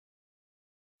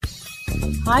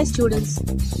Hi students,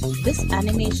 this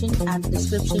animation and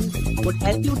description would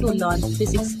help you to learn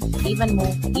physics even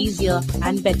more easier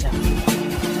and better.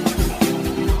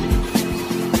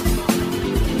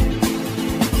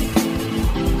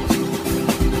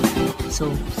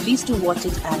 So please do watch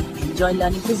it and enjoy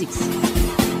learning physics.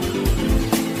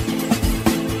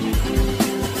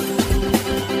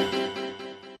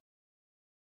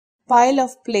 Pile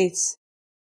of plates.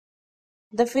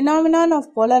 The phenomenon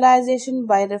of polarization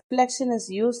by reflection is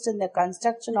used in the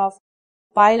construction of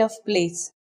pile of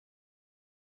plates.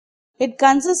 It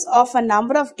consists of a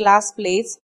number of glass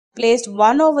plates placed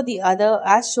one over the other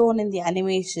as shown in the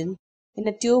animation in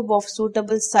a tube of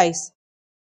suitable size.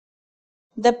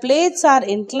 The plates are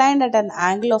inclined at an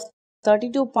angle of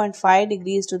 32.5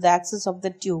 degrees to the axis of the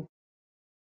tube.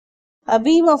 A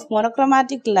beam of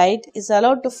monochromatic light is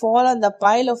allowed to fall on the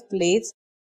pile of plates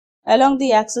along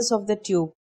the axis of the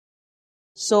tube.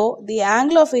 So, the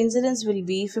angle of incidence will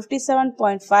be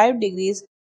 57.5 degrees,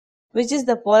 which is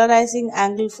the polarizing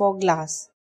angle for glass.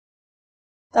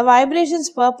 The vibrations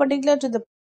perpendicular to the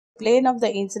plane of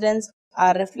the incidence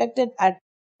are reflected at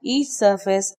each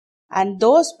surface and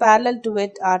those parallel to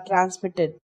it are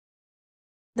transmitted.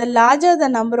 The larger the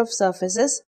number of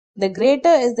surfaces, the greater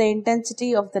is the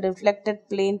intensity of the reflected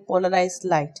plane polarized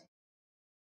light.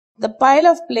 The pile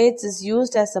of plates is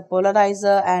used as a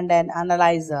polarizer and an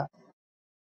analyzer.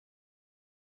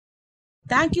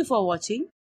 Thank you for watching.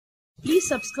 Please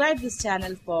subscribe this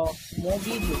channel for more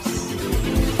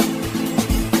videos.